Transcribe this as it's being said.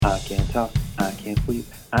I can't talk, I can't sleep,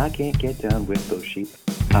 I can't get down with those sheep.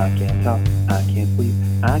 I can't talk, I can't sleep,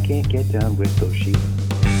 I can't get down with those sheep.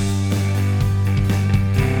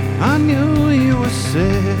 I knew you were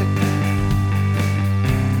sick.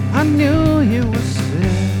 I knew you were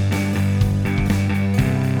sick.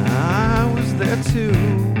 I was there too,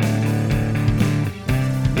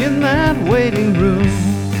 in that waiting room.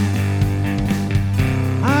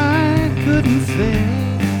 I couldn't think.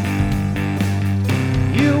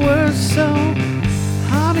 You were so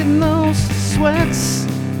hot in those sweats,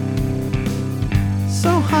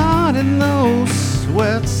 so hot in those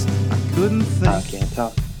sweats. I couldn't think. I can't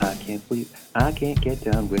talk, I can't sleep, I can't get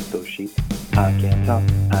down with those sheep. I can't talk,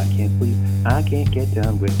 I can't sleep, I can't get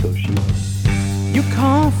down with those sheep. You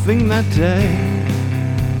coughing that day,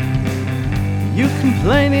 you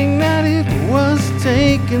complaining that it was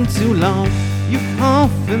taking too long. You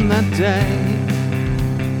coughing that day,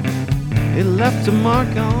 it left a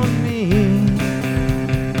mark on me.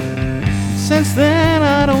 Since then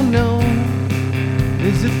I don't know,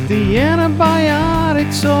 is it the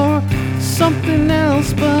antibiotics or something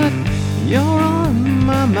else, but you're on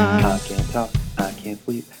my mind. I can't talk, I can't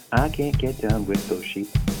sleep, I can't get down with those sheep.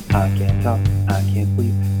 I can't talk, I can't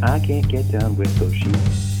sleep, I can't get down with those sheep.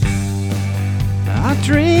 I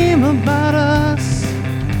dream about us,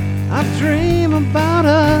 I dream about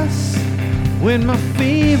us, when my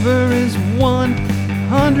fever is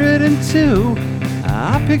 102.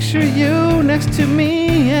 I picture you next to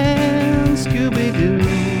me and Scooby-Doo.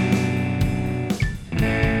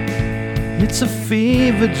 It's a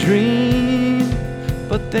fever dream,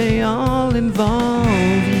 but they all involve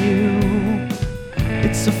you.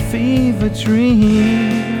 It's a fever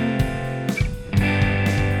dream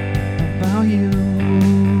about you.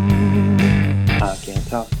 I can't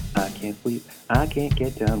talk, I can't sleep, I can't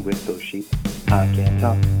get down with those sheep. I can't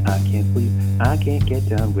talk, I can't sleep, I can't get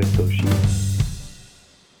down with those sheep.